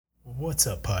What's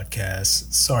up,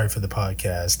 podcast? Sorry for the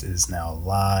podcast is now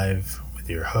live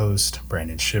with your host,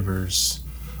 Brandon Shivers.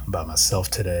 I'm by myself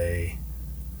today.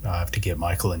 I have to get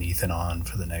Michael and Ethan on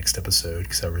for the next episode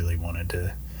because I really wanted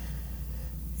to,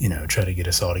 try to get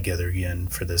us all together again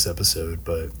for this episode.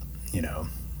 But, you know,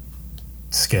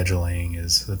 scheduling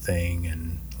is the thing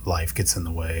and life gets in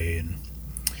the way. And,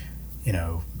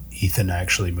 Ethan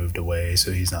actually moved away,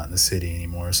 so he's not in the city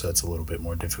anymore. So that's a little bit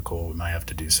more difficult. We might have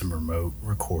to do some remote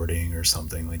recording or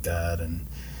something like that. And,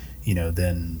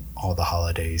 then all the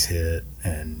holidays hit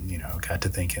and, got to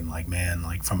thinking like, man,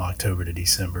 like from October to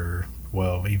December,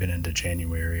 well, even into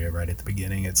January, right at the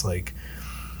beginning, it's like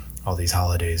all these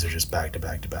holidays are just back to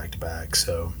back to back to back.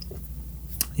 So,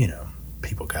 you know,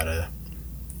 people got to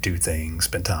do things,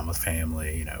 spend time with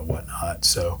family, whatnot.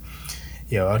 So,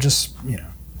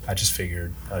 I just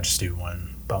figured I'd just do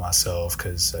one by myself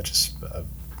because I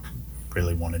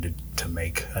really wanted to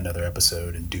make another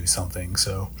episode and do something.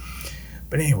 So,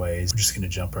 but anyways, I'm just going to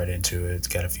jump right into it. It's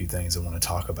got a few things I want to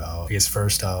talk about. I guess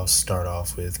first I'll start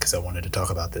off with, because I wanted to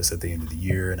talk about this at the end of the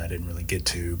year and I didn't really get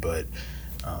to, but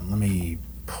let me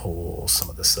pull some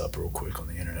of this up real quick on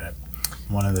the internet.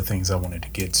 One of the things I wanted to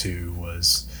get to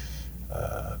was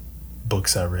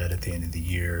books I read at the end of the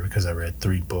year, because I read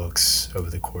 3 books over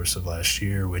the course of last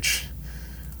year, which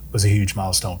was a huge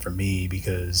milestone for me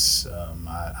because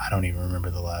I don't even remember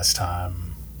the last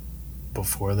time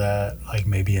before that. Like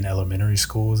maybe in elementary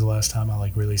school was the last time I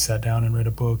like really sat down and read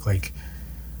a book like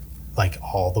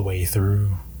all the way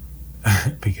through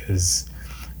because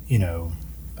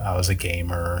I was a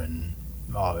gamer and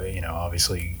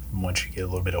obviously once you get a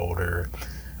little bit older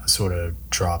I sort of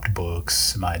dropped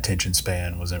books. My attention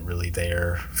span wasn't really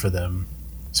there for them.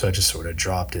 So I just sort of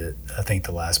dropped it. I think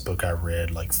the last book I read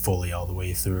like fully all the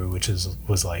way through,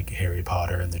 was like Harry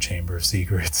Potter and the Chamber of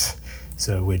Secrets.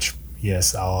 So which,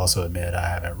 yes, I'll also admit I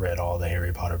haven't read all the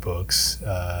Harry Potter books.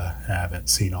 And I haven't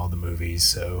seen all the movies.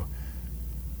 So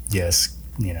yes,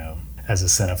 as a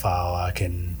cinephile, I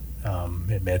can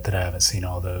admit that I haven't seen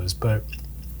all those. But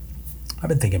I've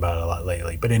been thinking about it a lot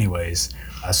lately. But anyways,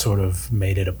 I sort of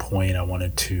made it a point. I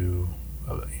wanted to,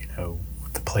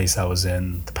 the place I was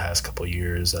in the past couple of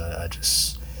years, I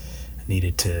just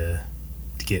needed to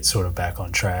get sort of back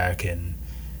on track. And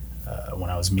when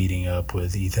I was meeting up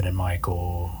with Ethan and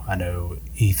Michael, I know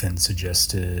Ethan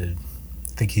suggested, I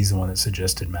think he's the one that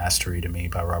suggested Mastery to me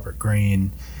by Robert Greene.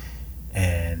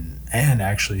 And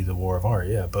actually The War of Art,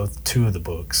 yeah, both 2 of the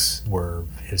books were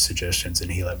his suggestions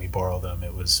and he let me borrow them.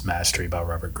 It was Mastery by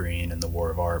Robert Greene and The War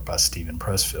of Art by Stephen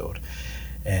Pressfield.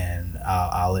 And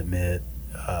I'll admit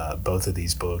both of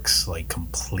these books like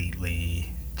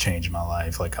completely changed my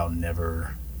life. Like I'll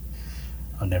never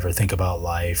think about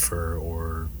life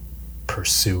or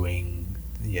pursuing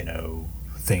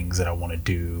things that I want to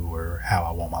do or how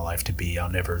I want my life to be. I'll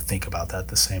never think about that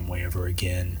the same way ever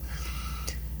again.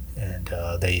 And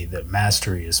the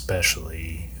Mastery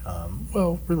especially,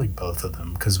 well, really both of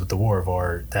them, because with The War of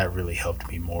Art, that really helped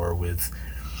me more with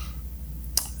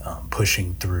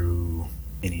pushing through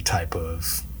any type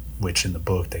of, which in the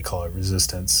book they call it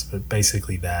resistance, but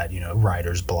basically that,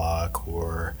 writer's block,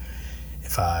 or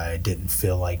if I didn't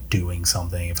feel like doing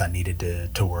something, if I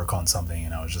needed to work on something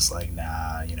and I was just like,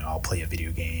 nah, I'll play a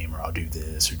video game or I'll do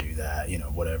this or do that,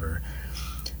 whatever.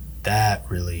 That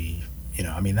really,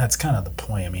 that's kind of the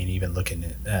point. I mean, even looking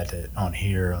at it on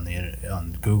here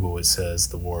on Google, it says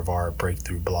The War of Art,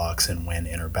 breakthrough blocks and win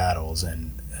inner battles.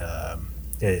 And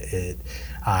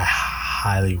I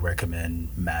highly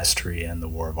recommend Mastery and The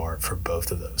War of Art for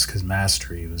both of those, because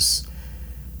Mastery was,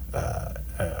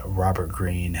 Robert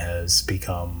Greene has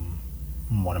become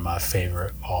one of my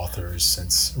favorite authors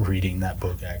since reading that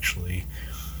book, actually.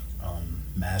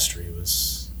 Mastery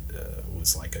was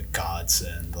like a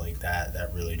godsend. Like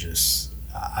that really just,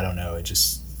 I don't know, it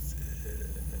just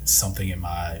something in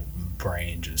my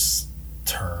brain just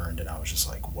turned and I was just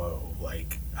like, whoa,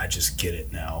 like I just get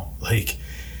it now. Like,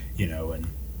 and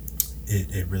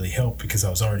it really helped because I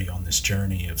was already on this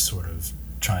journey of sort of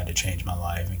trying to change my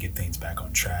life and get things back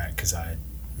on track, because I had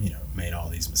made all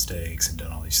these mistakes and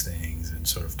done all these things and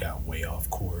sort of got way off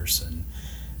course, and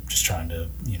just trying to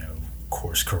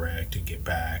course correct and get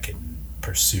back and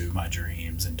pursue my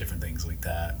dreams and different things like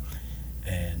that.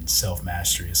 And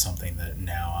self-mastery is something that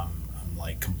now I'm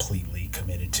like completely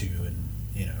committed to. And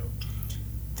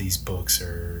these books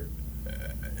are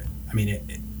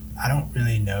I don't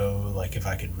really know like if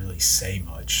I could really say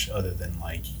much other than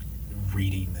like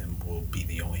reading them will be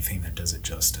the only thing that does it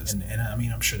justice. And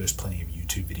I'm sure there's plenty of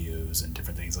YouTube videos and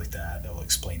different things like that that will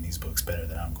explain these books better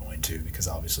than I'm going to, because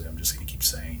obviously I'm just going to keep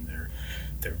saying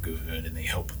they're good and they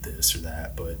help with this or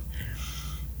that. But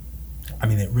I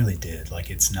mean, it really did. Like,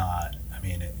 it's not, I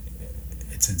mean,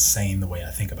 it's insane the way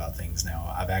I think about things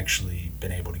now. I've actually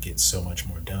been able to get so much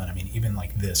more done. I mean, even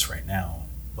like this right now,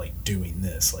 like doing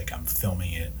this, like I'm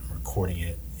filming it, recording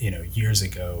it. Years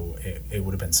ago, it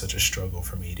would have been such a struggle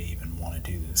for me to even want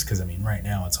to do this. Because, I mean, right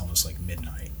now it's almost like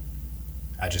midnight.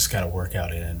 I just got to work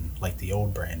out in, like the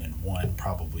old Brandon, one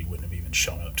probably wouldn't have even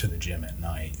shown up to the gym at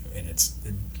night. And it's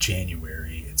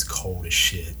January, it's cold as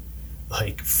shit,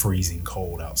 like freezing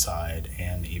cold outside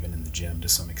and even in the gym to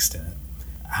some extent.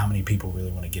 How many people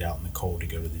really want to get out in the cold to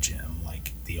go to the gym?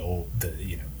 Like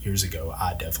years ago,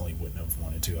 I definitely wouldn't have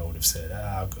wanted to. I would have said,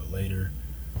 I'll go later.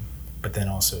 But then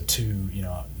also too,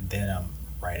 then I'm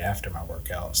right after my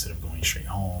workout, instead of going straight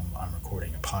home, I'm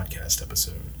recording a podcast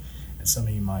episode. And some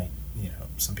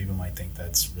people might think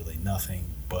that's really nothing,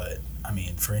 but I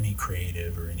mean, for any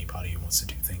creative or anybody who wants to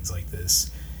do things like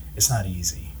this, it's not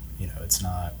easy. It's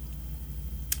not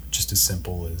just as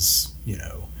simple as,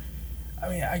 I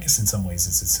mean, I guess in some ways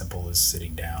it's as simple as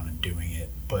sitting down and doing it,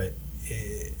 but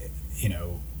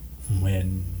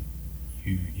when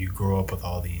you grow up with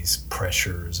all these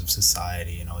pressures of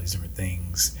society and all these different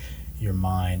things, your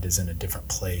mind is in a different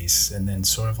place. And then,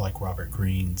 sort of like Robert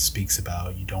Greene speaks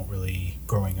about,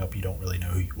 growing up, you don't really know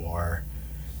who you are.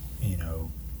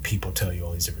 People tell you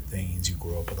all these different things. You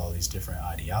grow up with all these different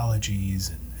ideologies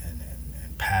and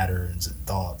patterns and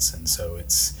thoughts. And so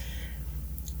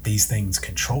these things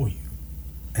control you.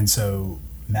 And so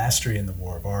Mastery in the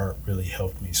War of Art really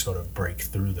helped me sort of break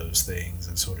through those things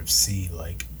and sort of see,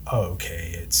 like, oh,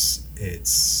 okay, it's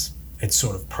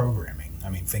sort of programming. I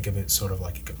mean, think of it sort of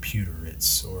like a computer.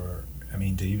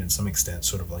 To even some extent,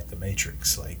 sort of like the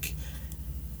Matrix. Like,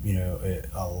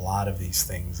 a lot of these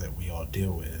things that we all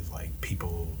deal with, like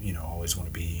people, always want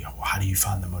to be, how do you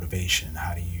find the motivation?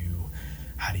 How do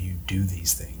you do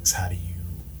these things?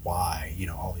 Why?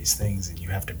 All these things, and you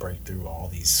have to break through all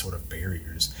these sort of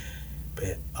barriers.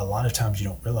 But a lot of times you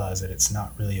don't realize that it's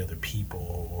not really other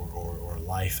people or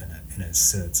life in a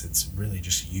sense. It's really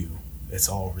just you. It's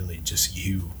all really just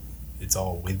you. It's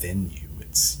all within you.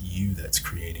 It's you that's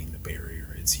creating the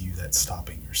barrier. It's you that's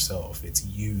stopping yourself. It's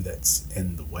you that's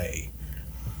in the way.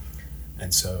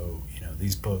 And so,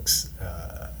 these books,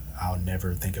 I'll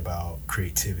never think about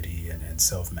creativity and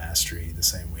self-mastery the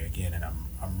same way again. And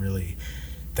I'm really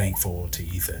thankful to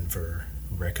Ethan for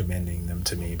recommending them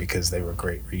to me, because they were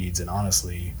great reads. And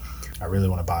honestly, I really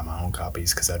want to buy my own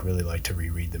copies, because I'd really like to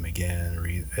reread them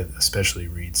again, especially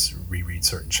reread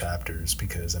certain chapters,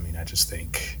 because I just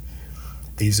think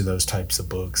these are those types of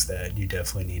books that you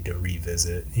definitely need to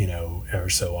revisit, ever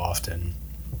so often,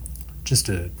 just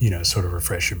to, sort of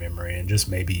refresh your memory, and just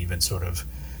maybe even sort of,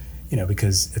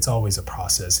 because it's always a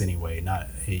process anyway. Not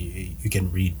you can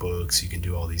read books, you can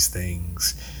do all these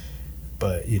things,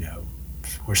 but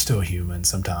we're still human.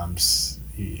 Sometimes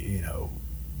the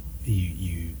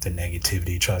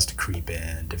negativity tries to creep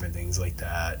in, different things like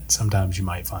that. Sometimes you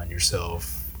might find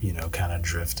yourself kind of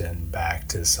drifting back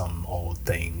to some old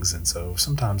things. And so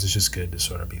sometimes it's just good to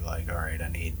sort of be like, all right, I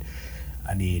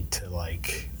need to,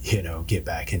 like, get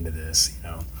back into this,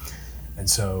 And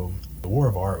so The War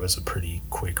of Art was a pretty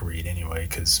quick read anyway,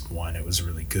 because one, it was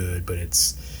really good, but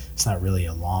it's not really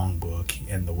a long book.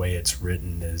 And the way it's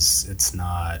written it's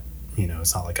not,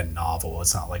 it's not like a novel.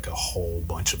 It's not like a whole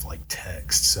bunch of like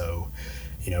text. So,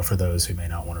 for those who may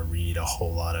not want to read a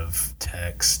whole lot of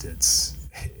text, it's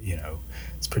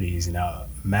pretty easy. Now,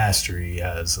 Mastery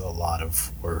has a lot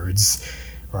of words.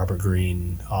 Robert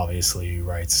Greene obviously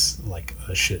writes like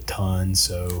a shit ton.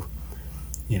 So,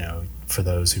 for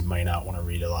those who may not want to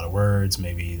read a lot of words,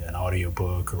 maybe an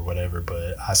audiobook or whatever,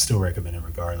 but I still recommend it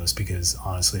regardless, because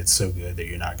honestly, it's so good that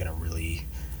you're not going to really,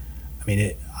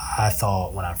 I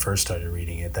thought when I first started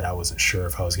reading it that I wasn't sure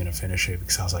if I was going to finish it,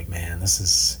 because I was like, man,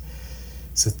 it's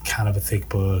a kind of a thick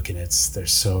book, and it's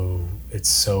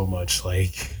so much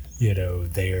like,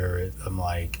 there. I'm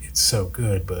like, it's so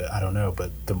good, but I don't know.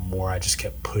 But the more I just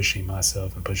kept pushing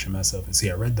myself, and see,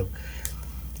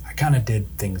 I kind of did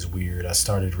things weird. I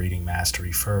started reading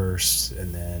Mastery first,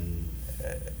 and then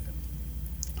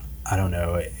I don't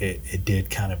know, it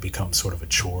did kind of become sort of a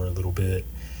chore a little bit.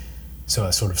 So I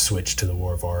sort of switched to The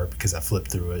War of Art, because I flipped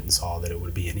through it and saw that it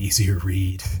would be an easier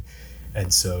read.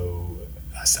 And so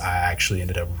I actually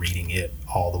ended up reading it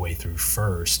all the way through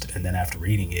first. And then after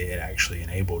reading it, it actually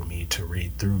enabled me to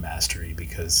read through Mastery,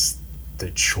 because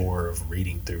the chore of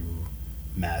reading through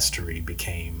Mastery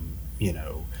became,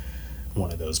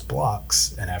 one of those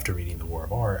blocks. And after reading The War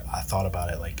of Art, I thought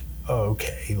about it like, oh,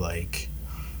 okay, like,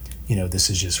 this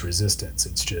is just resistance.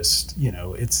 It's just,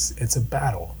 it's a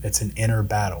battle. It's an inner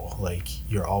battle. Like,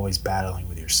 you're always battling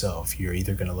with yourself. You're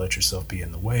either going to let yourself be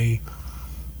in the way,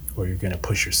 or you're going to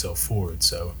push yourself forward.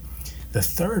 So the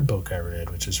third book I read,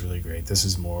 which is really great, this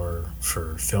is more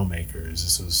for filmmakers.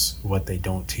 This is What They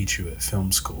Don't Teach You at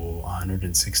Film School,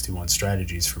 161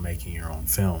 Strategies for Making Your Own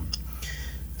Film.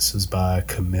 This was by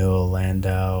Camille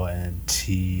Landau and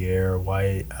Tierre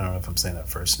White. I don't know if I'm saying that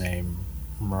first name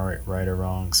right or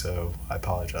wrong, so I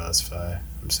apologize if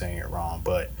I'm saying it wrong.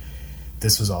 But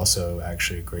this was also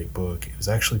actually a great book. It was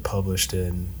actually published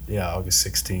in August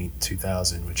 16th,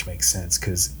 2000, which makes sense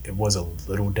because it was a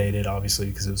little dated, obviously,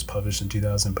 because it was published in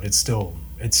 2000, but it's still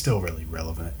really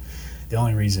relevant. The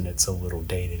only reason it's a little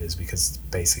dated is because it's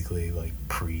basically like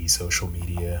pre-social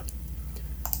media.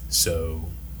 So,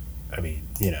 I mean,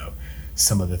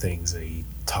 some of the things they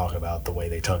talk about, the way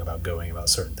they talk about going about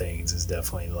certain things is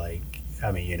definitely like,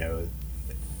 I mean,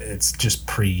 it's just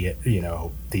pre,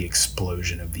 the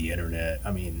explosion of the internet.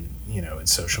 I mean, and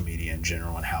social media in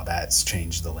general and how that's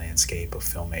changed the landscape of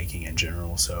filmmaking in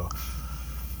general. So,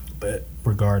 but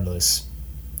regardless,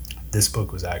 this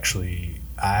book was I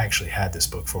actually had this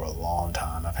book for a long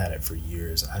time. I've had it for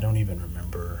years. I don't even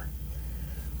remember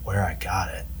where I got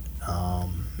it.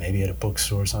 Maybe at a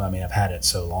bookstore or something. I mean, I've had it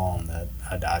so long that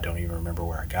I don't even remember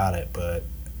where I got it, but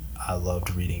I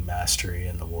loved reading Mastery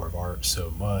and the War of Art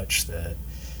so much that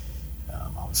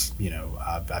I was,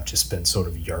 I've just been sort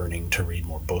of yearning to read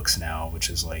more books now, which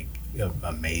is like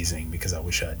amazing because I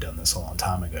wish I had done this a long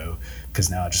time ago, because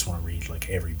now I just want to read like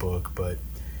every book. But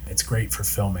it's great for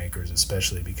filmmakers,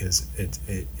 especially because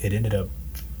it ended up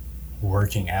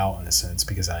working out in a sense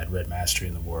because I had read Mastery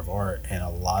in the War of Art, and a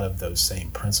lot of those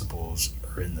same principles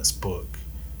are in this book.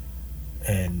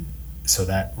 And so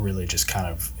that really just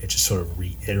sort of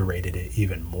reiterated it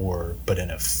even more, but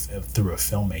through a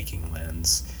filmmaking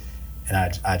lens.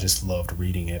 And I just loved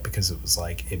reading it because it was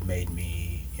like, it made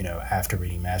me, after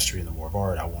reading Mastery in the War of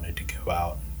Art, I wanted to go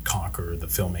out and conquer the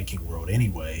filmmaking world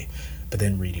anyway. But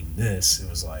then reading this, it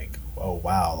was like, oh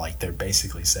wow, like they're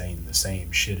basically saying the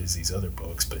same shit as these other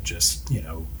books, but just,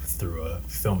 through a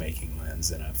filmmaking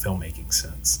lens and a filmmaking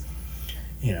sense.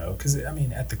 Because, I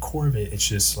mean, at the core of it, it's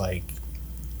just like,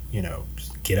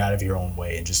 get out of your own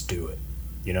way and just do it.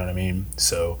 You know what I mean?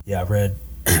 So, yeah, I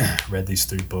read these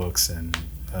 3 books, and,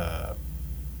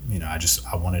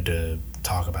 I wanted to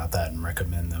talk about that and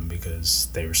recommend them because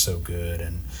they were so good.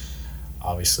 And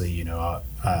obviously,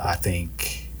 I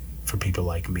think for people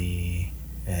like me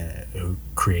and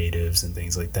creatives and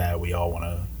things like that, we all want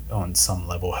to, on some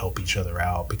level, help each other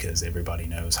out because everybody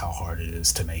knows how hard it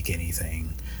is to make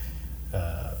anything.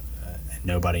 And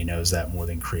nobody knows that more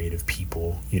than creative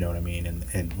people, you know what I mean?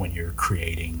 And when you're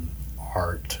creating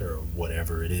art or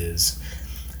whatever it is.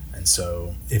 And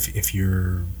so if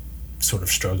you're sort of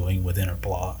struggling with inner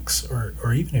blocks,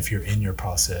 or even if you're in your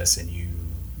process and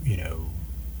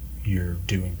you're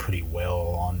doing pretty well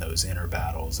on those inner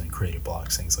battles and creative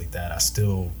blocks, things like that, I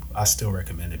still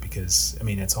recommend it because, I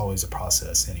mean, it's always a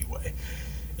process anyway.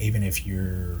 Even if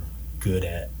you're good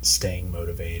at staying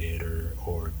motivated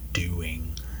or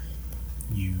doing,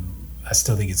 I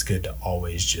still think it's good to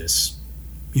always just,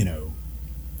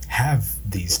 have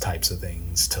these types of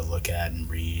things to look at and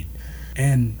read.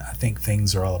 And I think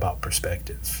things are all about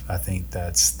perspective. I think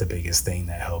that's the biggest thing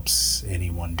that helps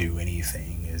anyone do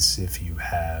anything, is if you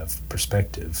have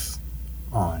perspective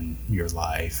on your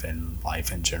life and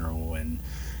life in general, and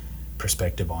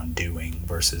perspective on doing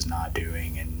versus not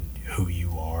doing, and who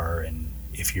you are, and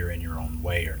if you're in your own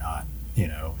way or not,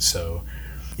 So,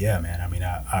 yeah, man, I mean,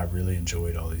 I really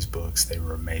enjoyed all these books. They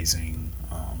were amazing.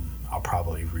 I'll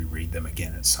probably reread them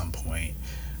again at some point.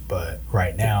 But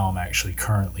right now, I'm actually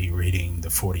currently reading The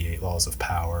 48 Laws of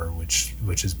Power, which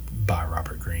is by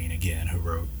Robert Greene, again, who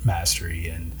wrote Mastery,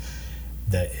 and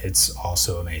that it's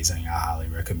also amazing. I highly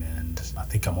recommend. I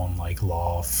think I'm on like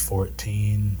Law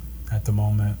 14 at the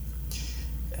moment.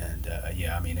 And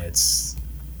yeah, I mean,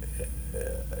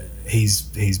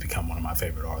 he's become one of my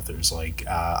favorite authors. Like,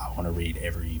 I want to read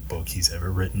every book he's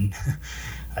ever written.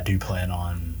 I do plan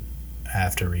on,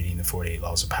 after reading The 48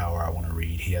 Laws of Power, I want to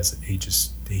read, he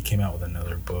came out with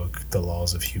another book, The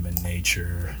Laws of Human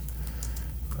Nature.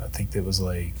 I think that was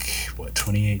like,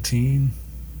 2018,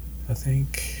 I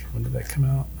think. When did that come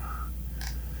out?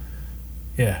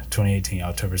 Yeah, 2018,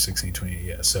 October 16, 2018.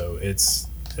 Yeah, so it's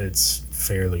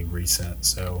fairly recent,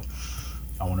 so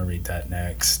I want to read that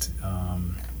next.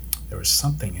 There was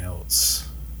something else.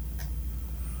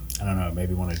 I don't know,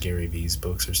 maybe one of Gary Vee's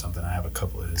books or something. I have a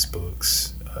couple of his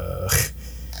books.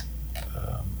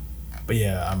 But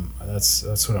yeah,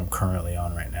 that's what I'm currently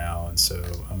on right now, and so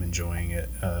I'm enjoying it.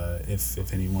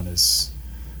 If anyone is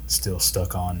still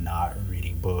stuck on not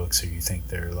reading books, or you think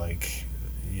they're like,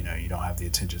 you don't have the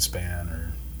attention span,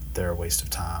 or they're a waste of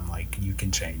time. Like, you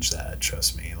can change that,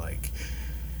 trust me. Like,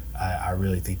 I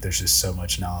really think there's just so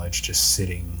much knowledge just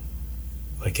sitting,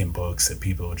 like, in books that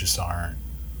people just aren't,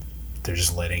 they're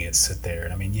just letting it sit there.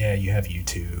 And I mean, yeah, you have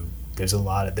YouTube. There's a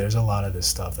lot of this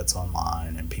stuff that's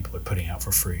online and people are putting out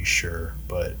for free, sure.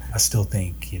 But I still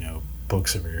think,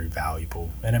 books are very valuable.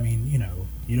 And I mean,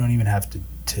 you don't even have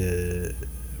to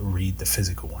read the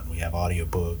physical one. We have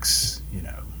audiobooks,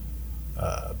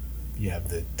 you have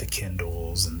the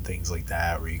Kindles and things like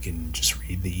that where you can just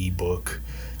read the ebook,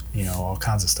 all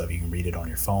kinds of stuff. You can read it on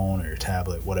your phone or your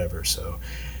tablet, whatever. So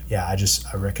yeah,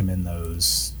 I recommend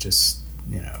those. Just,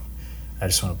 I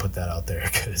just want to put that out there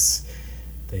because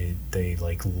they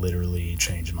like literally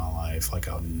changed my life. Like,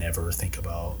 I'll never think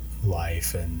about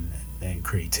life and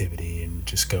creativity and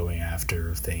just going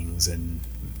after things and,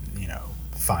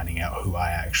 finding out who I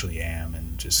actually am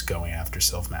and just going after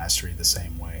self-mastery the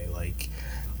same way. Like,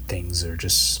 things are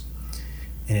just,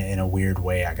 in a weird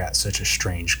way, I got such a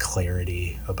strange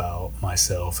clarity about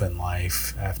myself and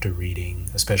life after reading,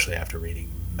 especially after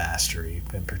reading Mastery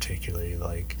in particular.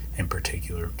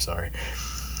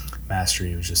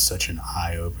 Mastery was just such an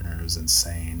eye-opener. It was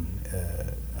insane.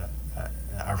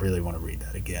 I really want to read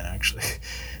that again, actually,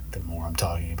 the more I'm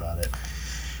talking about it.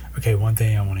 Okay, one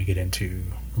thing I want to get into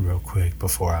real quick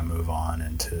before I move on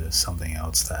into something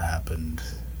else that happened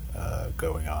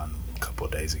going on a couple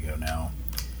of days ago now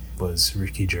was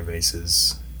Ricky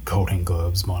Gervais's Golden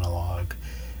Globes monologue.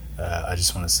 I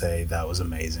just want to say that was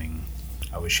amazing.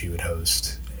 I wish he would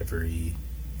host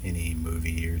any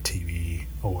movie or TV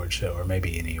award show, or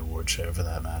maybe any award show for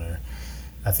that matter.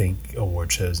 I think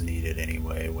award shows need it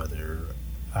anyway, whether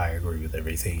I agree with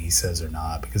everything he says or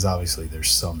not, because obviously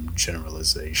there's some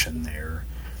generalization there.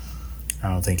 I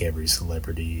don't think every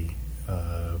celebrity,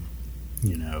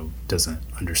 doesn't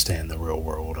understand the real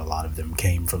world. A lot of them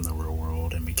came from the real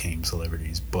world and became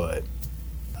celebrities, but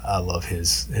I love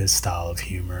his style of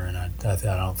humor, and I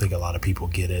don't think a lot of people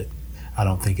get it. I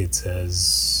don't think it's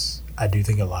as... I do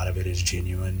think a lot of it is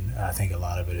genuine. I think a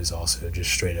lot of it is also just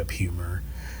straight up humor,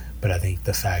 but I think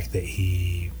the fact that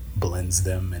he blends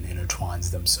them and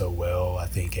intertwines them so well, I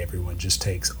think everyone just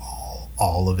takes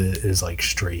all of it is like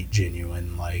straight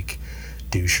genuine like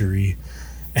douchery,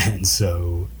 and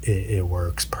so it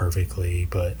works perfectly.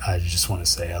 But I just want to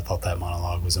say I thought that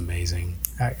monologue was amazing.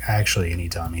 Actually,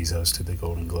 anytime he's hosted the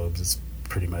Golden Globes, it's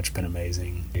pretty much been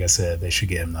amazing. Like I said, they should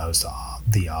get him to host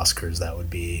the Oscars. That would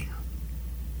be...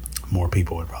 more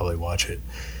people would probably watch it.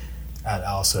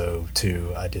 Also,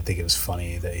 too, I did think it was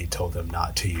funny that he told them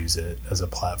not to use it as a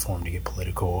platform to get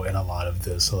political, and a lot of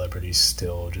the celebrities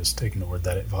still just ignored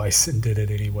that advice and did it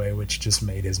anyway, which just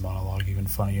made his monologue even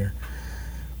funnier.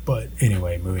 But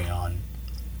anyway, moving on.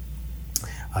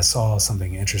 I saw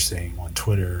something interesting on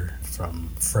Twitter from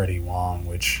Freddie Wong,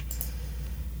 which,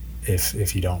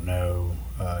 if you don't know,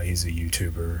 he's a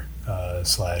YouTuber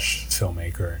slash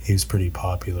filmmaker. He was pretty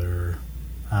popular.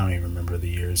 I don't even remember the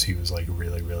years he was like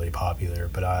really, really popular,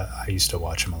 but I used to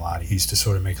watch him a lot. He used to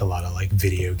sort of make a lot of like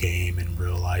video game and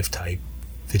real life type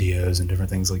videos and different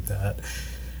things like that.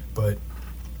 But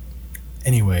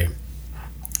anyway,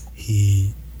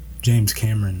 James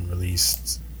Cameron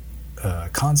released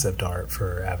concept art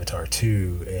for Avatar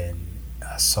 2, and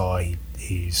I saw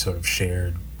he sort of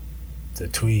shared the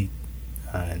tweet,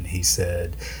 and he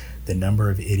said, "The number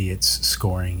of idiots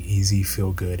scoring easy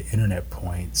feel-good internet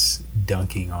points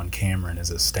dunking on Cameron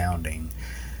is astounding.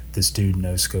 This dude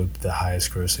no-scoped the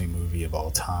highest-grossing movie of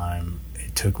all time.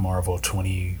 It took Marvel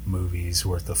 20 movies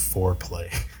worth of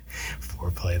foreplay."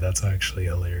 Foreplay, that's actually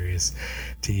hilarious.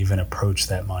 "To even approach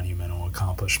that monumental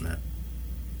accomplishment."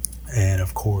 And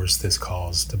of course, this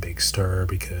caused a big stir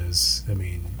because, I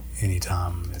mean, it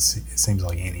seems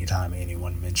like anytime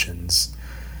anyone mentions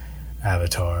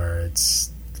Avatar,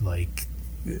 it's like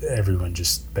everyone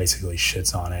just basically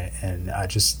shits on it, and I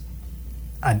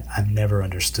never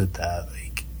understood that.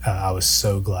 Like, I was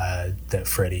so glad that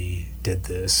Freddie did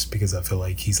this because I feel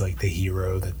like he's like the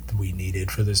hero that we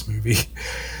needed for this movie.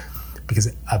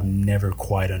 Because I've never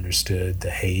quite understood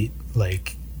the hate.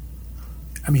 Like,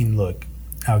 I mean, look,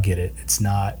 I'll get it. It's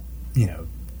not,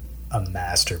 a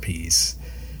masterpiece.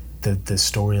 The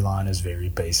storyline is very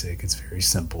basic. It's very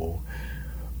simple.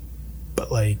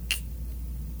 But like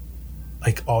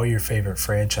all your favorite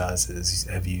franchises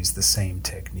have used the same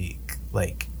technique.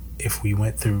 Like, if we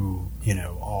went through,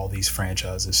 all these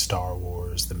franchises, Star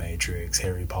Wars, The Matrix,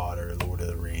 Harry Potter, Lord of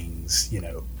the Rings,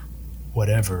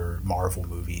 whatever, Marvel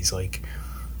movies, like,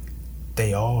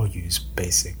 they all use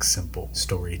basic, simple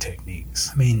story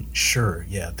techniques. I mean, sure,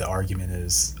 yeah, the argument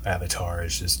is Avatar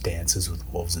is just Dances with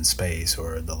Wolves in Space,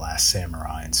 or The Last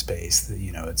Samurai in space.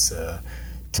 It's a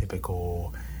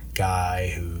typical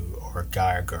guy or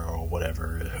guy or girl,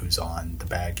 whatever, who's on the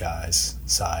bad guy's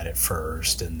side at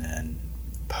first and then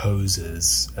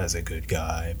poses as a good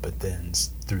guy, but then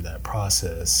through that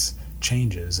process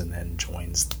changes and then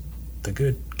joins the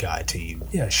good guy team.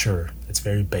 Yeah, sure, it's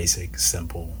very basic,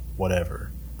 simple,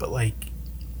 whatever. But like,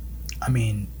 I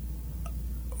mean,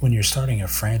 when you're starting a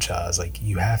franchise, like,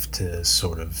 you have to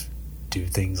sort of do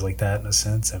things like that in a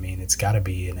sense. I mean, it's got to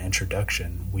be an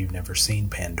introduction. We've never seen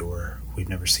Pandora. We've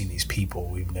never seen these people.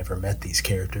 We've never met these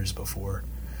characters before.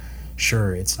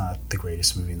 Sure, it's not the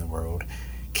greatest movie in the world.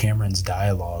 Cameron's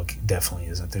dialogue definitely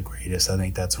isn't the greatest. I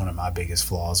think that's one of my biggest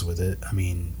flaws with it. I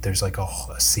mean, there's like a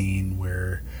scene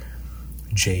where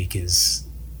Jake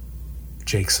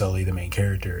Sully, the main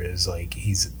character, is like,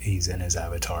 he's in his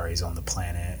avatar, he's on the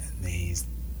planet, and he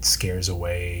scares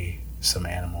away some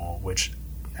animal, which,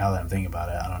 now that I'm thinking about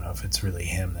it, I don't know if it's really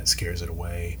him that scares it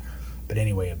away. But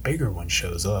anyway, a bigger one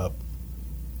shows up.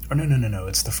 Or no,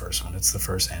 it's the first one. It's the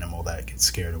first animal that gets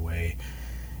scared away.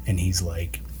 And he's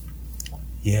like,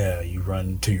 yeah, you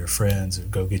run to your friends or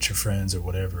go get your friends or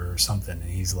whatever or something. And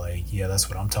he's like, yeah, that's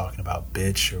what I'm talking about,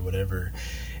 bitch, or whatever.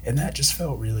 And that just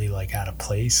felt really like out of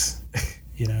place,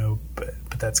 you know, but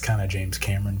that's kind of James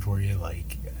Cameron for you.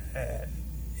 Like,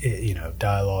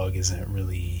 dialogue isn't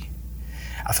really,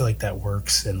 I feel like that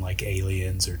works in like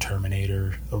Aliens or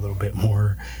Terminator a little bit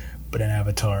more, but in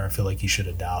Avatar, I feel like you should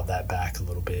have dialed that back a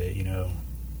little bit,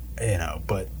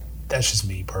 but that's just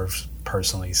me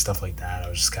personally. Stuff like that, I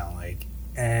was just kind of like,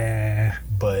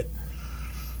 but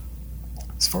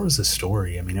as far as the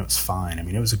story, I mean, it was fine. I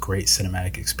mean, it was a great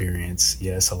cinematic experience.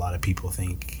 Yes, a lot of people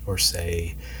think or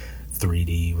say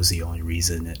 3D was the only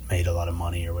reason it made a lot of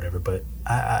money or whatever, but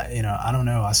I don't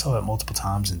know. I saw it multiple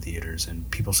times in theaters, and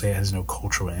people say it has no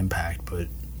cultural impact, but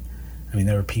I mean,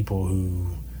 there were people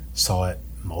who saw it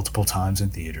multiple times in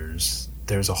theaters.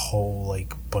 There's a whole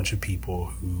like bunch of people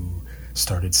who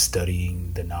started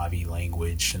studying the Na'vi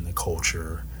language and the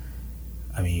culture.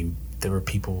 I mean, there were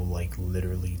people like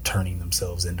literally turning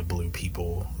themselves into blue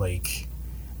people. Like,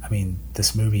 I mean,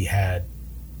 this movie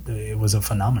it was a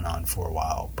phenomenon for a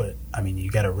while, but I mean,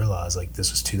 you got to realize, like,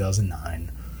 this was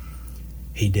 2009.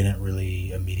 He didn't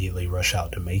really immediately rush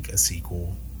out to make a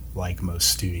sequel like most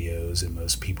studios and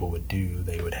most people would do.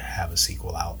 They would have a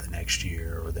sequel out the next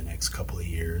year or the next couple of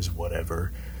years,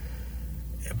 whatever.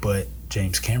 But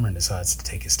James Cameron decides to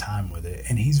take his time with it,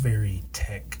 and he's very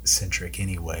tech-centric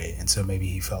anyway, and so maybe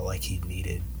he felt like he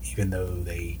needed, even though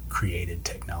they created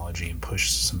technology and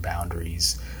pushed some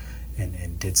boundaries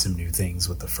and did some new things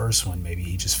with the first one, maybe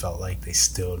he just felt like they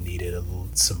still needed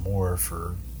some more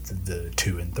for the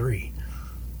 2 and 3.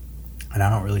 And I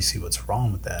don't really see what's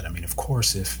wrong with that. I mean, of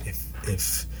course, if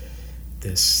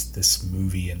this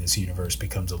movie and this universe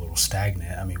becomes a little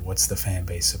stagnant, I mean, what's the fan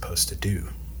base supposed to do?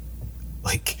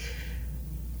 Like,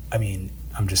 I mean,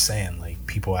 I'm just saying, like,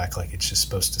 people act like it's just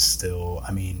supposed to still,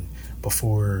 I mean,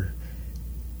 before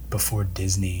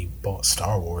Disney bought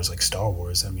Star Wars, like, Star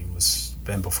Wars, I mean,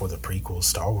 and before the prequels,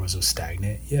 Star Wars was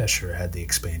stagnant. Yeah, sure, it had the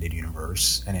expanded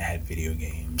universe, and it had video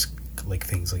games, like,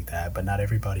 things like that, but not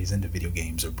everybody's into video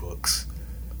games or books.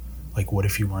 Like, what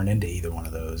if you weren't into either one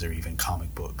of those, or even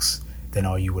comic books? Then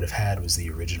all you would have had was the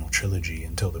original trilogy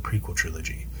until the prequel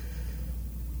trilogy.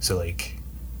 So, like,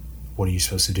 what are you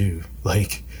supposed to do?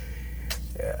 Like,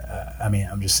 I mean,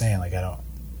 I'm just saying, like, I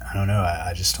don't know,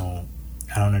 I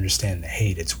don't understand the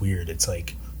hate. It's weird. It's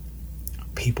like,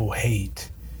 people hate,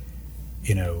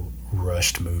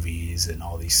 rushed movies and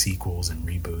all these sequels and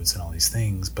reboots and all these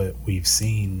things, but we've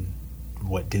seen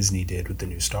what Disney did with the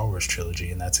new Star Wars trilogy,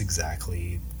 and that's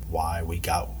exactly why we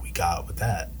got what we got with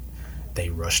that. They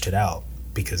rushed it out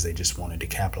because they just wanted to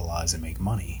capitalize and make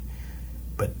money.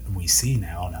 But we see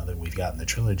now that we've gotten the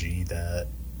trilogy, that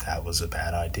was a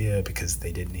bad idea, because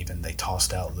they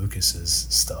tossed out Lucas's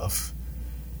stuff,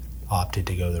 opted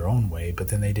to go their own way, but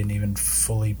then they didn't even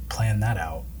fully plan that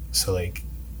out. So, like,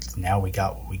 now we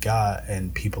got what we got,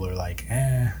 and people are like,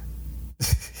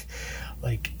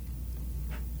 like,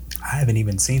 I haven't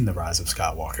even seen The Rise of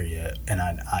Skywalker yet, and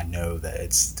I know that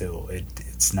it's still,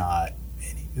 it's not,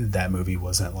 that movie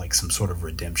wasn't like some sort of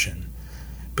redemption,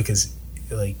 because,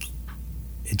 like,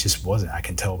 it just wasn't. I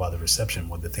can tell by the reception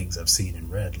with the things I've seen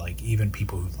and read. Like, even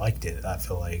people who liked it, I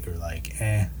feel like, are like,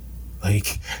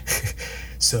 like,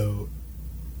 so,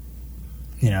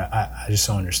 I just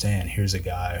don't understand. Here's a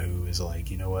guy who is like,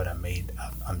 you know what, I'm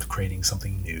creating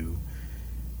something new,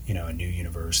 a new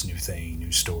universe, new thing,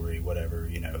 new story, whatever.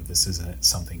 This isn't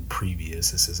something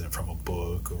previous. This isn't from a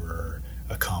book or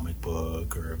a comic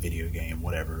book or a video game,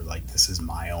 whatever. Like, this is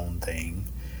my own thing.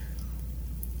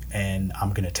 and I'm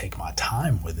going to take my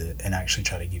time with it and actually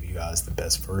try to give you guys the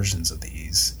best versions of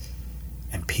these.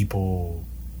 And people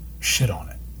shit on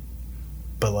it.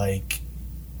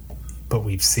 But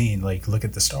we've seen, like, look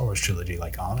at the Star Wars trilogy.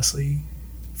 Like, honestly,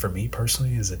 for me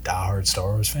personally, as a diehard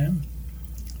Star Wars fan,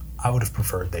 I would have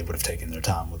preferred they would have taken their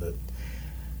time with it.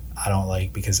 I don't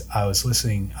like, because I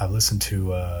listened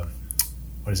to,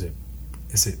 what is it?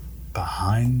 Is it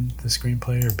Behind the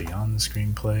Screenplay or Beyond the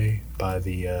Screenplay by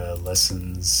the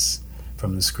Lessons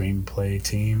from the Screenplay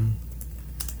team?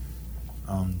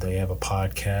 They have a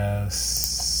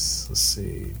podcast. Let's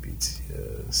see,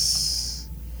 BTS.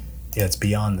 Yeah, it's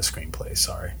Beyond the Screenplay,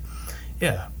 sorry.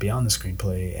 Yeah, Beyond the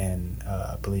Screenplay, and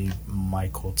I believe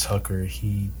Michael Tucker,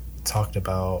 he talked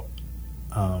about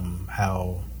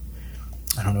how,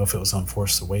 I don't know if it was on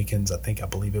Force Awakens, I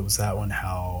believe it was that one,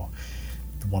 how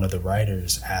one of the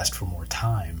writers asked for more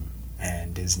time,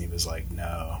 and Disney was like,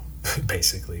 no,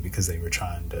 basically, because they were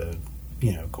trying to,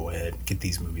 go ahead and get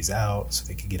these movies out so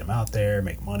they could get them out there,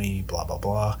 make money, blah, blah,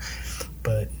 blah.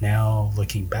 But now,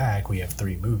 looking back, we have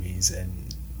 3 movies,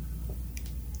 and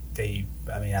I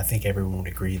think everyone would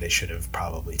agree they should have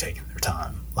probably taken their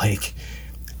time. Like,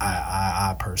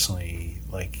 I personally,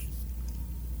 like,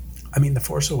 The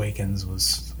Force Awakens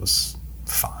was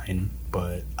fine,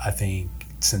 but I think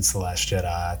since The Last Jedi,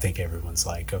 I think everyone's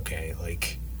like, okay,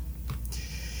 like,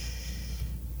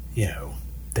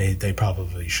 they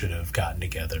probably should have gotten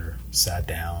together, sat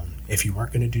down. If you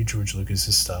weren't going to do George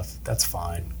Lucas's stuff, that's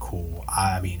fine, cool.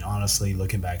 Honestly,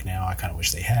 looking back now, I kind of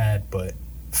wish they had, but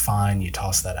fine, you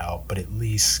toss that out, but at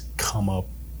least come up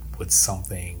with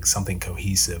something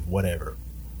cohesive, whatever.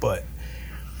 But,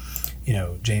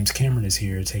 James Cameron is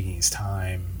here taking his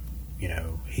time.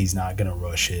 He's not going to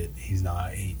rush it. He's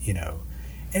not,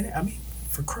 and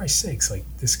for Christ's sakes, like,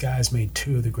 this guy's made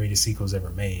 2 of the greatest sequels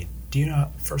ever made. Do you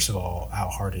know, first of all, how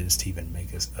hard it is to even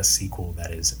make a sequel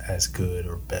that is as good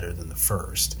or better than the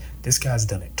first? This guy's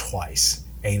done it twice.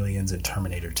 Aliens and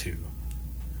Terminator 2.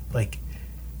 Like,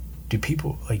 do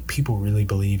people really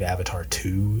believe Avatar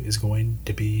 2 is going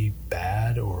to be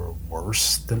bad or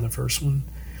worse than the first one?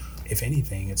 If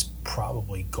anything, it's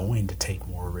probably going to take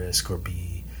more risk or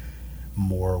be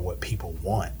more what people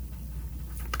want.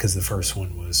 Because the first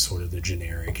one was sort of the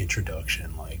generic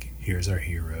introduction, like, here's our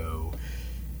hero,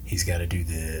 he's got to do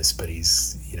this, but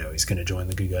he's going to join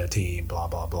the good guy team, blah,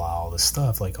 blah, blah, all this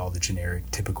stuff, like all the generic,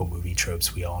 typical movie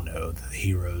tropes we all know, the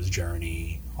hero's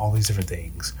journey, all these different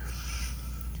things.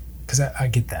 Because I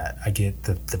get that. I get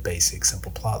the basic,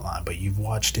 simple plot line, but you've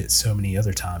watched it so many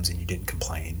other times and you didn't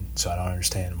complain, so I don't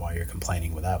understand why you're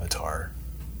complaining with Avatar.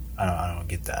 I don't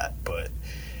get that, but,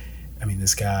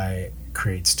 this guy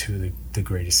creates 2 of the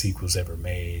greatest sequels ever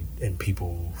made, and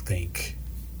people think,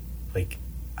 like,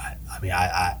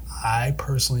 I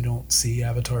personally don't see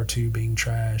Avatar 2 being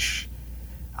trash.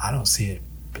 I don't see it.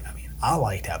 I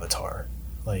liked Avatar.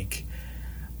 Like,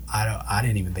 I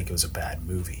didn't even think it was a bad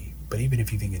movie. But even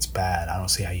if you think it's bad, I don't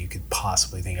see how you could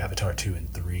possibly think Avatar 2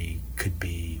 and 3 could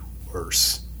be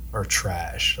worse or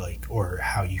trash, like, or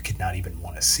how you could not even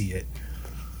want to see it.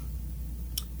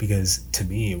 Because to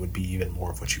me, it would be even more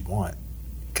of what you want.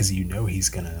 Because he's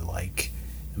gonna, like,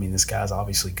 this guy's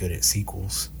obviously good at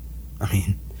sequels.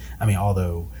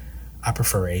 Although I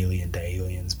prefer Alien to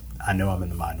Aliens, I know I'm in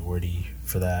the minority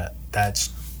for that. That's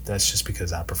just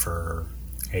because I prefer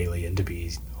Alien to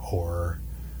be horror,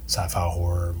 sci-fi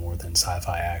horror, more than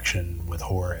sci-fi action with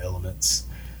horror elements.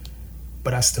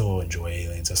 But I still enjoy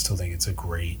Aliens. I still think it's a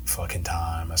great fucking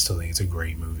time. I still think it's a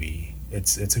great movie.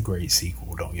 It's a great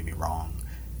sequel, don't get me wrong.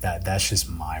 That's just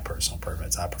my personal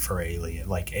preference. I prefer Alien,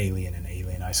 like Alien and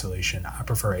Alien Isolation. I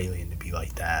prefer Alien to be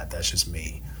like that. That's just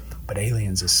me. But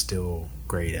Aliens is still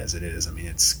great as it is.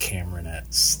 It's Cameron at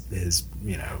his,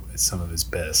 it's some of his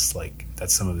best, like,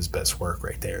 that's some of his best work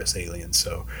right there is Aliens.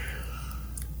 So,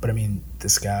 but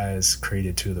this guy's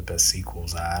created 2 of the best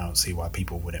sequels. And I don't see why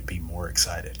people wouldn't be more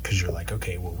excited. Because you're like,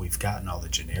 okay, well, we've gotten all the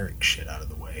generic shit out of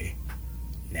the way.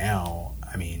 Now,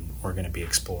 we're going to be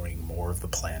exploring more of the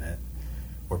planet.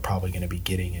 We're probably going to be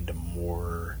getting into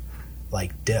more,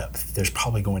 like, depth. There's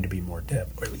probably going to be more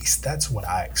depth. Or at least that's what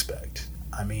I expect.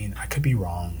 I could be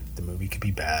wrong. The movie could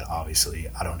be bad, obviously.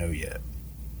 I don't know yet.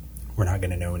 We're not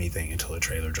going to know anything until the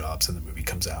trailer drops and the movie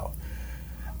comes out.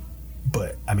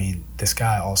 But, this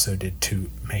guy also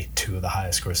made 2 of the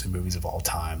highest grossing movies of all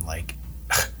time. Like,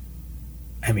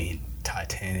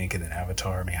 Titanic and then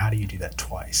Avatar. How do you do that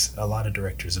twice? A lot of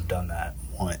directors have done that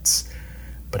once.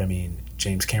 But,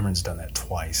 James Cameron's done that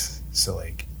twice. So,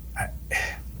 like, I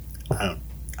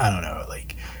don't know.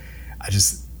 Like, I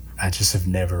just have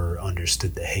never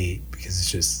understood the hate,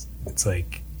 because it's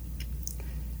like,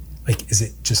 like, is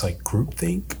it just like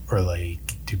groupthink, or like,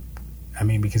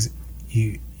 because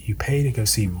you pay to go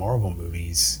see Marvel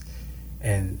movies,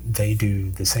 and they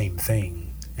do the same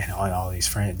thing, and all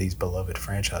these beloved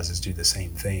franchises do the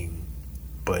same thing,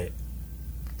 but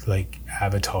like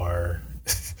Avatar,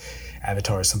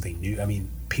 Avatar is something new. I mean,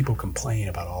 people complain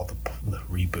about all the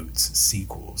reboots,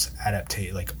 sequels,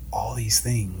 adaptate, like all these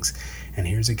things, and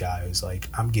here's a guy who's like,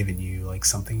 I'm giving you like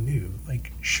something new.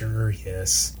 Like, sure,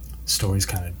 yes, story's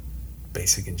kind of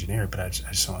basic and generic, but I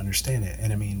just don't understand it.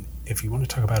 And I mean, if you want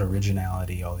to talk about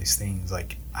originality, all these things,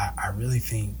 like I really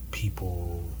think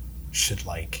people should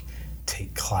like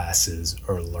take classes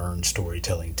or learn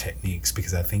storytelling techniques,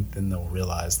 because I think then they'll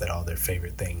realize that all their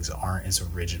favorite things aren't as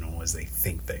original as they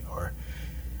think they are.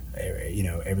 You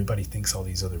know, everybody thinks all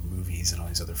these other movies and all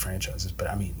these other franchises, but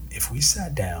I mean, if we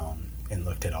sat down and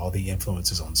looked at all the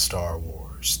influences on Star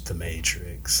Wars, The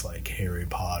Matrix, like Harry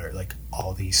Potter, like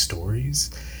all these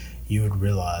stories, you would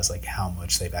realize like how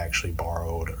much they've actually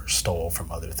borrowed or stole from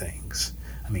other things.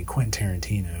 I mean, Quentin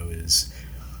Tarantino is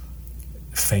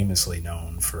famously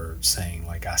known for saying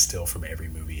like, I steal from every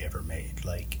movie ever made.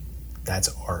 Like, that's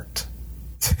art.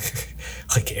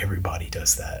 Like, everybody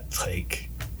does that. Like,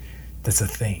 that's a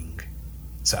thing.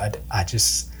 So I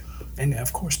just, and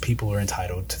of course people are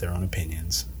entitled to their own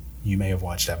opinions. You may have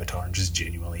watched Avatar and just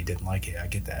genuinely didn't like it. I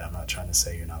get that. I'm not trying to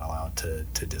say you're not allowed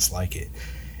to dislike it.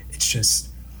 It's just,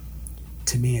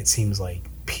 to me, it seems like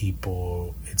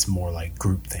people, it's more like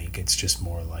groupthink. It's just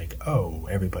more like, oh,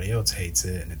 everybody else hates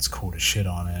it and it's cool to shit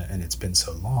on it and it's been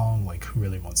so long, like, who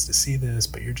really wants to see this?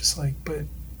 But you're just like, but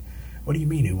what do you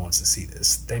mean who wants to see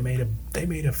this? They made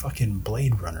a fucking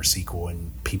Blade Runner sequel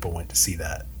and people went to see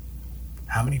that.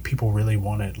 How many people really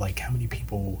wanted, like, how many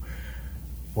people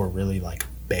were really like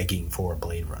begging for a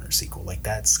Blade Runner sequel? Like,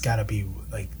 that's gotta be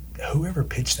like, whoever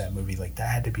pitched that movie, like, that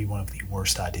had to be one of the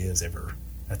worst ideas ever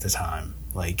at the time.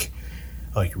 Like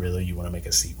really, you want to make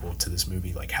a sequel to this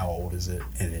movie? Like, how old is it?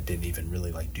 And it didn't even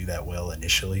really like do that well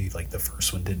initially. Like, the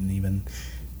first one didn't even.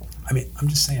 I mean, I'm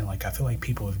just saying, like, I feel like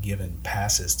people have given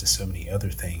passes to so many other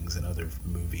things in other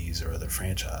movies or other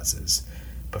franchises,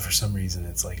 but for some reason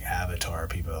it's like Avatar,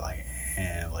 people are like,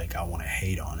 like, I want to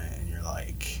hate on it, and you're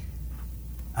like,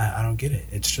 I don't get it.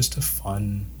 It's just a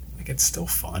fun, like, it's still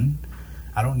fun.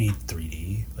 I don't need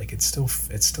 3D. Like, it's still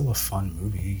a fun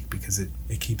movie because it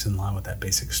keeps in line with that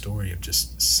basic story of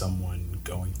just someone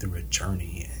going through a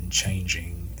journey and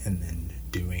changing and then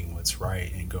doing what's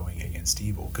right and going against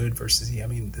evil. Good versus evil. I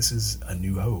mean, this is A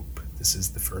New Hope. This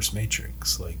is the first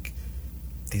Matrix. Like,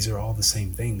 these are all the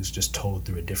same things, just told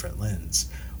through a different lens.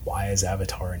 Why is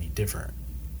Avatar any different?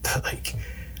 Like,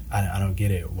 I don't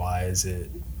get it. Why is it?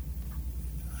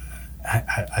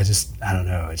 I don't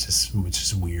know. It's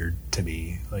just weird to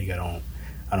me. Like, I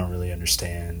don't really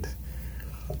understand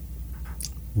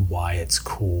why it's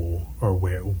cool or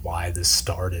why this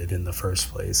started in the first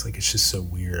place. Like, it's just so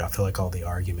weird. I feel like all the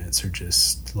arguments are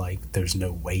just like, there's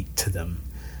no weight to them.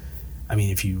 I mean,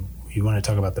 if you want to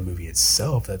talk about the movie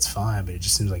itself, that's fine, but it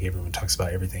just seems like everyone talks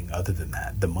about everything other than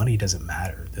that. The money doesn't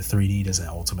matter. The 3D doesn't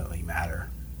ultimately matter.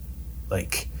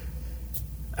 Like,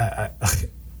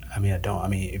 I mean,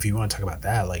 if you want to talk about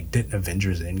that, like, didn't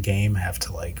Avengers Endgame have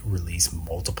to, like, release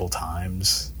multiple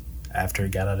times after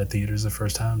it got out of theaters the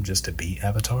first time just to beat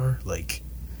Avatar? Like,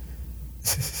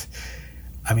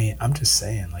 I mean, I'm just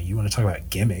saying, like, you want to talk about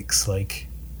gimmicks, like,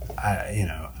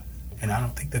 and I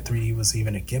don't think the 3D was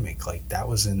even a gimmick. Like, that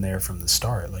was in there from the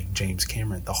start. Like, James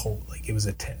Cameron, it was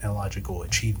a technological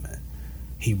achievement.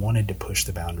 He wanted to push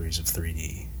the boundaries of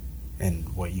 3D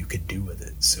and what you could do with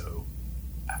it. So,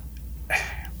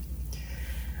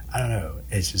 I don't know.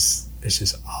 It's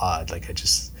just odd. Like,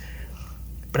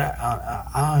 but I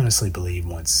honestly believe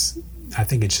I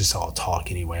think it's just all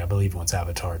talk anyway. I believe once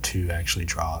Avatar 2 actually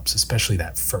drops, especially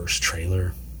that first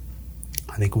trailer,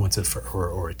 I think once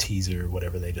or a teaser,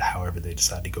 however they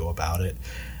decide to go about it,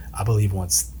 I believe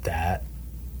once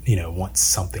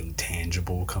something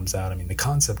tangible comes out. I mean, the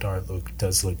concept art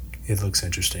looks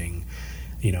interesting.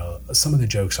 You know, some of the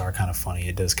jokes are kind of funny.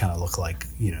 It does kind of look like,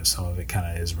 some of it kind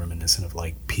of is reminiscent of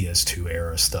like PS2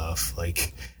 era stuff.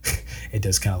 Like, it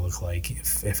does kind of look like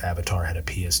if Avatar had a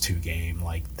PS2 game,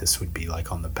 like, this would be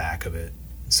like on the back of it.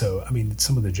 So, I mean,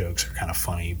 some of the jokes are kind of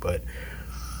funny, but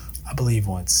I believe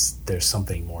once there's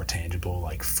something more tangible,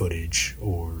 like footage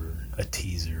or a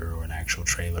teaser or an actual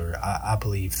trailer, I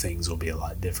believe things will be a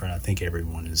lot different. I think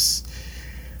everyone is,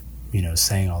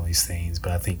 saying all these things,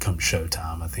 but I think come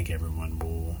showtime, I think everyone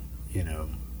will,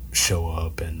 show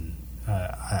up, and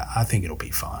I think it'll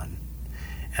be fun.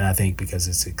 And I think because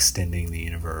it's extending the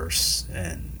universe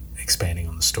and expanding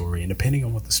on the story, and depending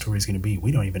on what the story is going to be,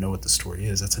 we don't even know what the story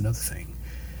is. That's another thing.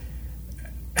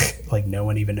 like no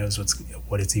one even knows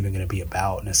what it's even going to be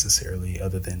about necessarily,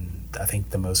 other than I think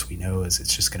the most we know is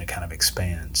it's just going to kind of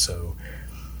expand. So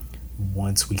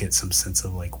once we get some sense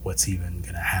of like what's even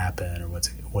going to happen or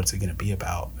what's it going to be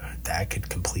about, that could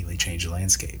completely change the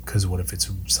landscape. Because what if it's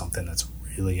something that's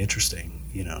really interesting?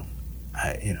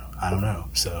 I don't know.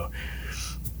 So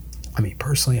I mean,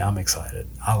 personally, I'm excited.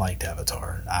 I liked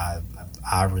Avatar.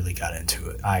 I really got into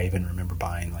it. I even remember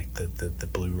buying like the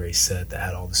Blu-ray set that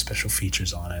had all the special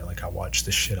features on it. Like I watched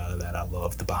the shit out of that. I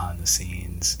loved the behind the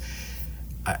scenes.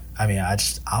 I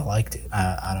liked it.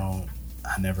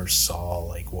 I never saw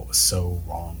like what was so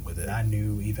wrong with it. I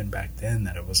knew even back then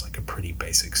that it was like a pretty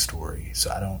basic story.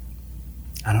 So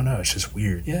I don't know. It's just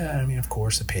weird. Yeah, I mean, of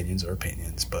course, opinions are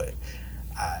opinions, but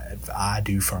I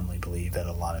do firmly believe that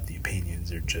a lot of the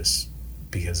opinions are just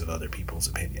because of other people's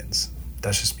opinions.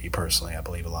 That's just me personally. I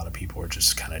believe a lot of people are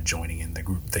just kind of joining in the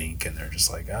group think, and they're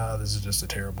just like, this is just a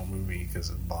terrible movie because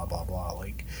of blah, blah, blah.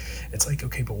 Like, it's like,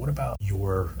 okay, but what about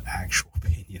your actual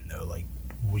opinion, though? Like,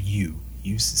 you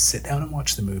sit down and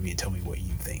watch the movie and tell me what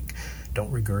you think.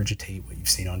 Don't regurgitate what you've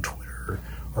seen on Twitter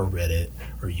or Reddit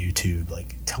or YouTube.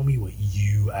 Like, tell me what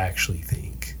you actually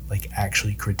think. Like,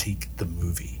 actually critique the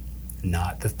movie.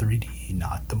 Not the 3D,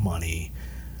 not the money,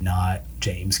 not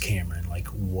James Cameron. Like,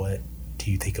 what do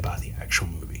you think about the actual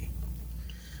movie?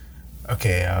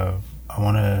 Okay, I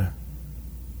want to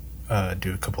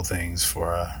do a couple things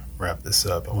before I wrap this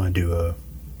up. I want to do a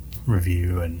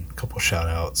review and a couple shout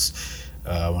outs.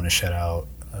 I want to shout out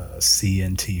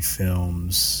CNT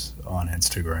Films on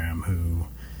Instagram, who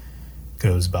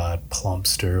goes by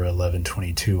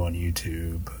Plumpster1122 on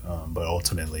YouTube, but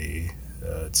ultimately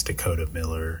it's Dakota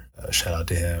Miller. Shout out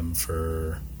to him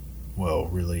for,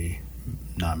 really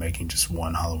not making just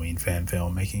one Halloween fan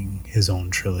film, making his own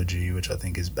trilogy, which I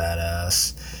think is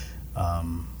badass.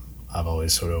 I've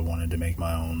always sort of wanted to make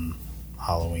my own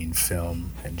Halloween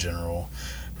film in general,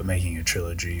 but making a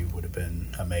trilogy would have been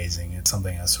amazing. It's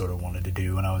something I sort of wanted to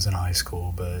do when I was in high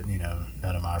school, but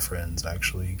none of my friends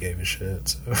actually gave a shit,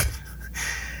 so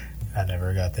I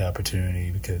never got the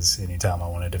opportunity, because anytime I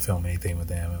wanted to film anything with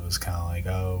them, it was kind of like,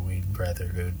 oh, we'd rather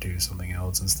go do something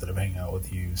else instead of hang out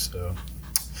with you. So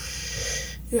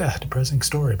yeah, depressing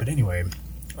story. But anyway,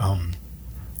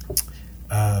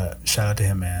 shout out to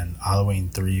him, man. Halloween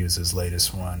 3 was his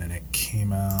latest one, and it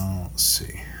came out,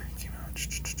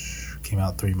 came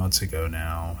out 3 months ago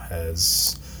now,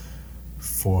 has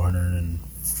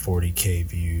 440k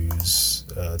views.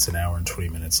 It's an hour and 20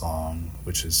 minutes long,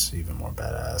 which is even more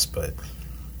badass. But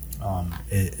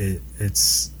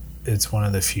it's one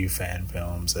of the few fan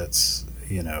films that's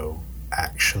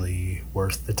actually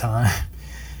worth the time.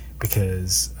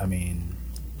 Because I mean,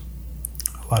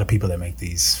 a lot of people that make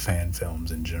these fan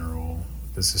films in general,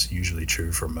 this is usually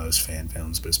true for most fan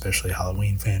films, but especially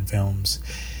Halloween fan films,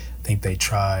 I think they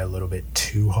try a little bit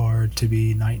too hard to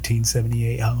be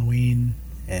 1978 Halloween.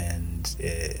 And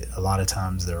a lot of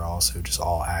times they're also just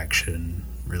all action,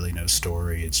 really no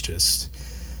story. It's just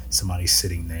somebody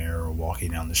sitting there or walking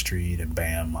down the street, and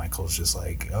bam, Michael's just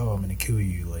like, oh, I'm gonna kill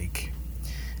you, like,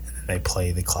 and then they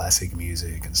play the classic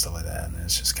music and stuff like that, and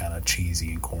it's just kind of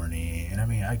cheesy and corny. And I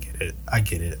mean, I get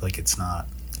it. Like, it's not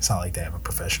like they have a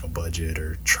professional budget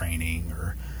or training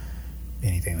or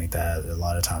anything like that. A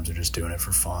lot of times they're just doing it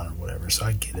for fun or whatever, so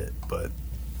I get it. But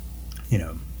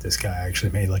this guy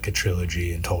actually made like a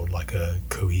trilogy and told like a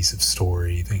cohesive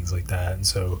story, things like that. And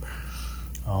so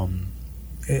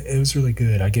it was really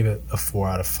good. I give it a 4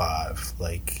 out of 5.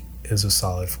 Like, it was a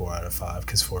solid 4 out of 5,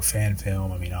 because for a fan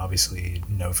film, I mean, obviously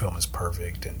no film is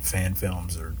perfect, and fan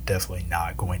films are definitely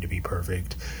not going to be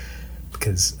perfect,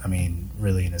 because I mean,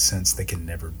 really, in a sense, they can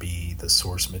never be the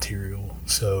source material.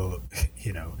 So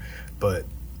but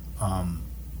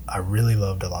I really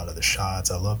loved a lot of the shots.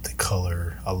 I loved the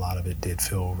color. A lot of it did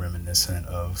feel reminiscent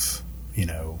of,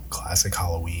 classic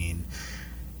Halloween.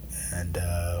 And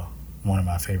one of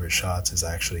my favorite shots is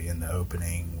actually in the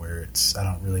opening, where I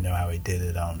don't really know how he did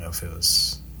it. I don't know if it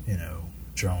was,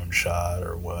 drone shot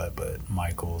or what, but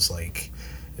Michael's like,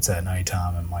 it's at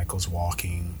nighttime and Michael's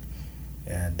walking,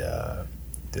 and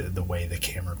the way the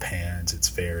camera pans, it's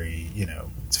very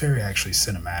actually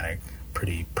cinematic,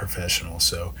 pretty professional.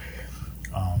 So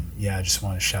I just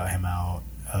want to shout him out.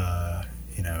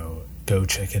 Go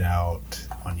check it out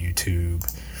on YouTube.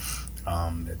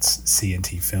 It's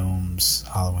CNT Films,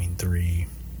 Halloween 3.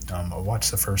 I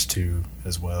watched the first 2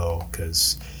 as well,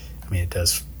 because I mean, it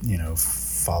does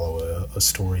follow a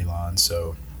storyline.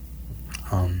 So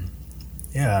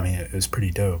I mean, it was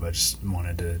pretty dope. I just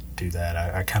wanted to do that.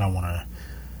 I kind of want to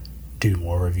do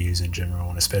more reviews in general,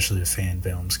 and especially the fan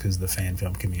films, because the fan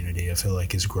film community, I feel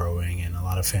like, is growing, and a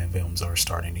lot of fan films are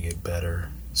starting to get better.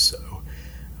 So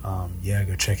yeah,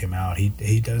 go check him out.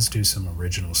 He does do some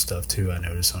original stuff too, I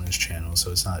notice, on his channel.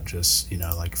 So it's not just,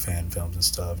 like fan films and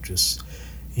stuff. Just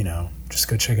just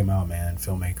go check him out, man.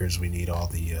 Filmmakers, we need all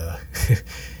the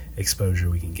exposure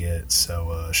we can get.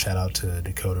 So shout out to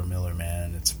Dakota Miller,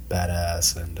 man. It's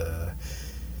badass. And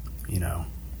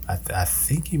I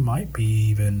think he might be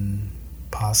even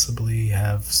possibly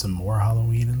have some more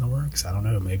Halloween in the works. I don't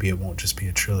know. Maybe it won't just be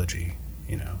a trilogy.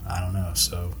 I don't know.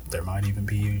 So there might even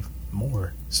be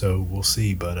more. So we'll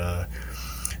see. But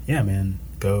yeah, man,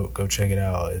 go check it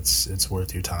out. It's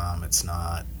worth your time. It's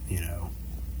not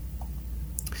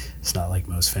it's not like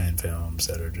most fan films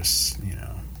that are just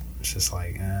it's just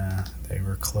like they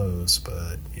were close,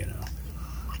 but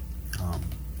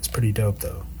it's pretty dope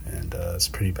though, and it's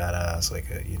pretty badass.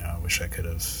 Like I wish I could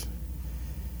have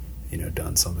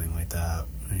done something like that.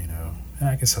 And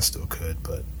I guess I still could,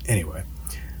 but anyway,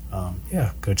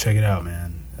 yeah, go check it out,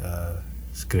 man.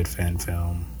 It's a good fan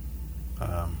film,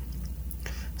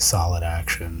 solid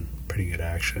action, pretty good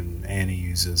action, and he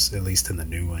uses, at least in the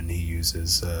new one, he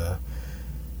uses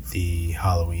the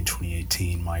Halloween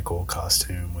 2018 Michael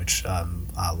costume, which I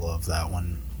love that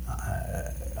one.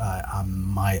 I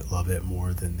might love it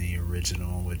more than the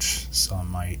original, which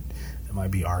it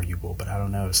might be arguable, but I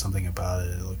don't know, something about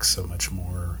it looks so much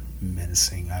more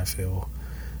menacing, I feel.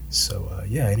 So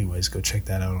yeah, anyways, go check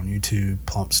that out on YouTube,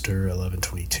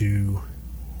 Plumpster1122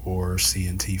 or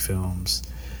CNT Films.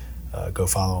 Go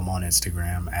follow him on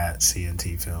Instagram at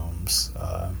CNT Films.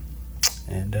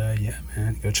 And yeah,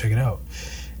 man, go check it out.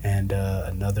 And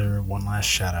one last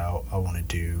shout out I want to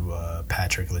do,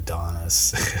 Patrick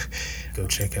Ladonis. Go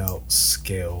check out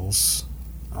Scales,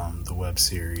 the web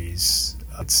series.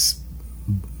 It's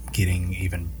getting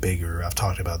even bigger. I've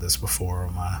talked about this before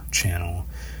on my channel.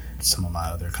 Some of my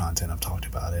other content I've talked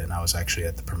about it, and I was actually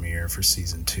at the premiere for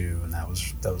season 2, and that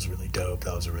was really dope.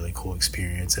 That was a really cool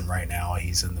experience. And right now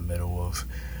he's in the middle of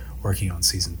working on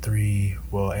season 3,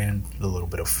 and a little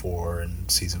bit of 4, and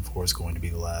season 4 is going to be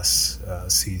the last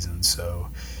season. So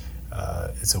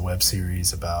it's a web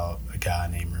series about a guy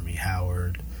named Remy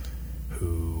Howard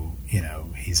who,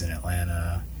 he's in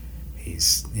Atlanta.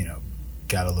 He's,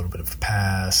 got a little bit of a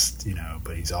past,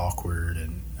 but he's awkward,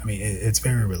 and I mean, it's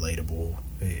very relatable.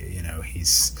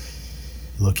 He's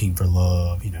looking for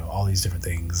love, all these different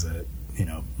things that,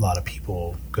 a lot of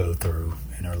people go through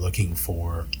and are looking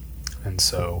for. And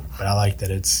so, but I like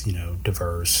that it's,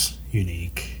 diverse,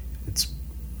 unique, it's,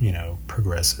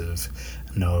 progressive.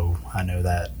 I know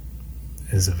that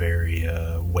is a very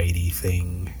weighty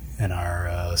thing in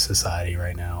our society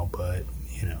right now, but,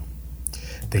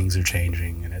 things are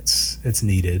changing and it's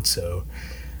needed. So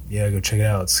yeah, go check it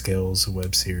out. Scales, a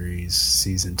web series.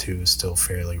 Season 2 is still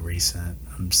fairly recent.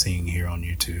 I'm seeing here on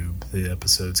YouTube the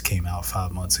episodes came out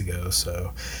 5 months ago,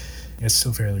 so it's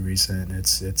still fairly recent.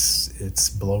 It's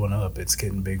blowing up. It's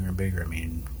getting bigger and bigger. I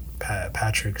mean,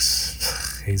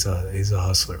 Patrick's he's a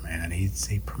hustler, man.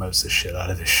 He promotes the shit out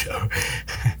of this show.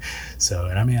 So,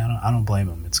 and I mean, I don't blame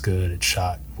him. It's good. It's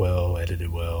shot well,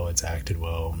 edited well, it's acted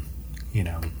well.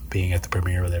 Being at the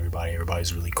premiere with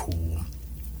everybody's really cool.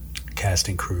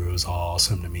 Casting crew was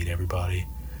awesome to meet everybody.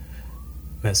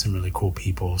 Met some really cool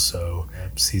people. So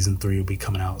season 3 will be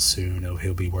coming out soon.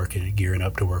 He'll be gearing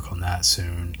up to work on that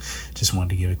soon. Just wanted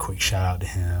to give a quick shout out to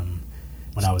him.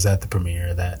 When I was at the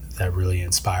premiere, that really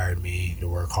inspired me to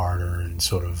work harder and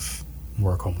sort of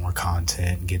work on more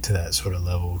content and get to that sort of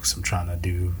level, because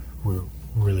we're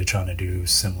really trying to do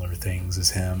similar things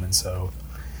as him. And so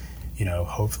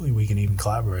hopefully we can even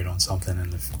collaborate on something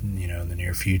in the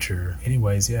near future.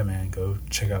 Anyways, yeah, man, go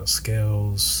check out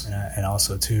Scales, and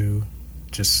also too,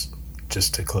 just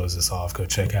to close this off, go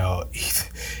check out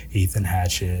Ethan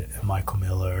Hatchett and Michael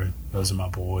Miller. Those are my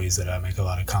boys that I make a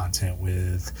lot of content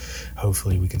with.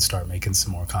 Hopefully we can start making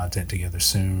some more content together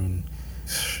soon.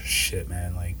 Shit,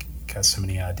 man, like, got so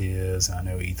many ideas. I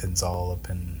know Ethan's all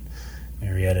up in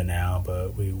Marietta now,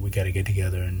 but we got to get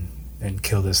together and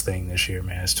kill this thing this year,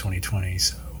 man. It's 2020,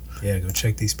 so yeah, go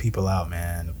check these people out,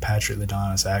 man. Patrick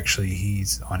Ladonis, actually,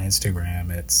 he's on Instagram.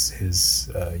 It's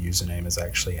his username is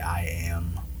actually I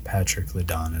am Patrick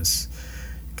Ladonis.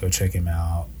 Go check him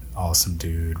out. Awesome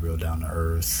dude, real down to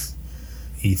earth.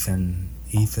 Ethan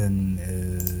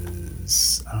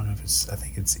is, I don't know if I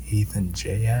think it's Ethan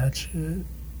J. Hatchett.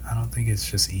 I don't think it's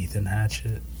just Ethan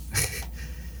Hatchett.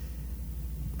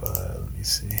 But let me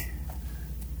see.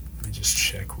 Let me just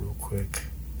check real quick.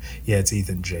 Yeah, it's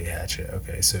Ethan J. Hatchett.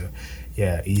 Okay, so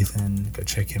yeah, Ethan, go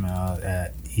check him out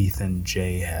at Ethan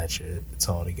J. Hatchett. It's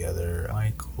all together.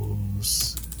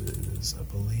 Michael's is, I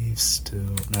believe,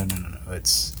 still. No.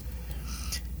 It's,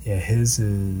 yeah, his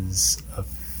is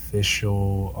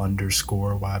official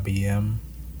underscore YBM.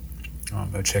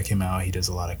 Go check him out. He does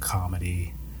a lot of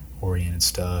comedy oriented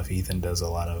stuff. Ethan does a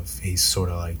lot of, he's sort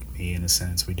of like me in a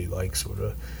sense. We do like sort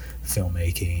of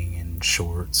filmmaking and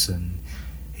shorts, and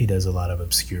he does a lot of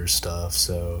obscure stuff.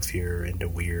 So if you're into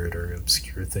weird or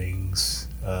obscure things,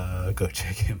 go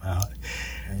check him out.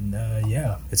 And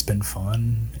yeah, it's been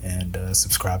fun. And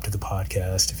subscribe to the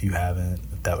podcast if you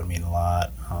haven't. That would mean a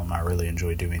lot. I really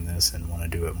enjoy doing this and want to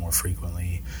do it more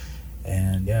frequently.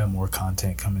 And yeah, more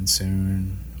content coming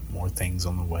soon, more things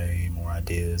on the way, more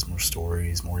ideas, more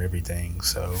stories, more everything.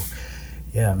 So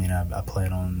yeah, I mean, I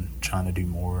plan on trying to do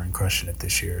more and crushing it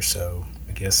this year. So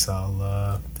I guess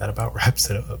that about wraps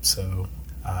it up. So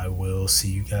I will see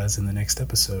you guys in the next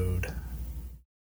episode.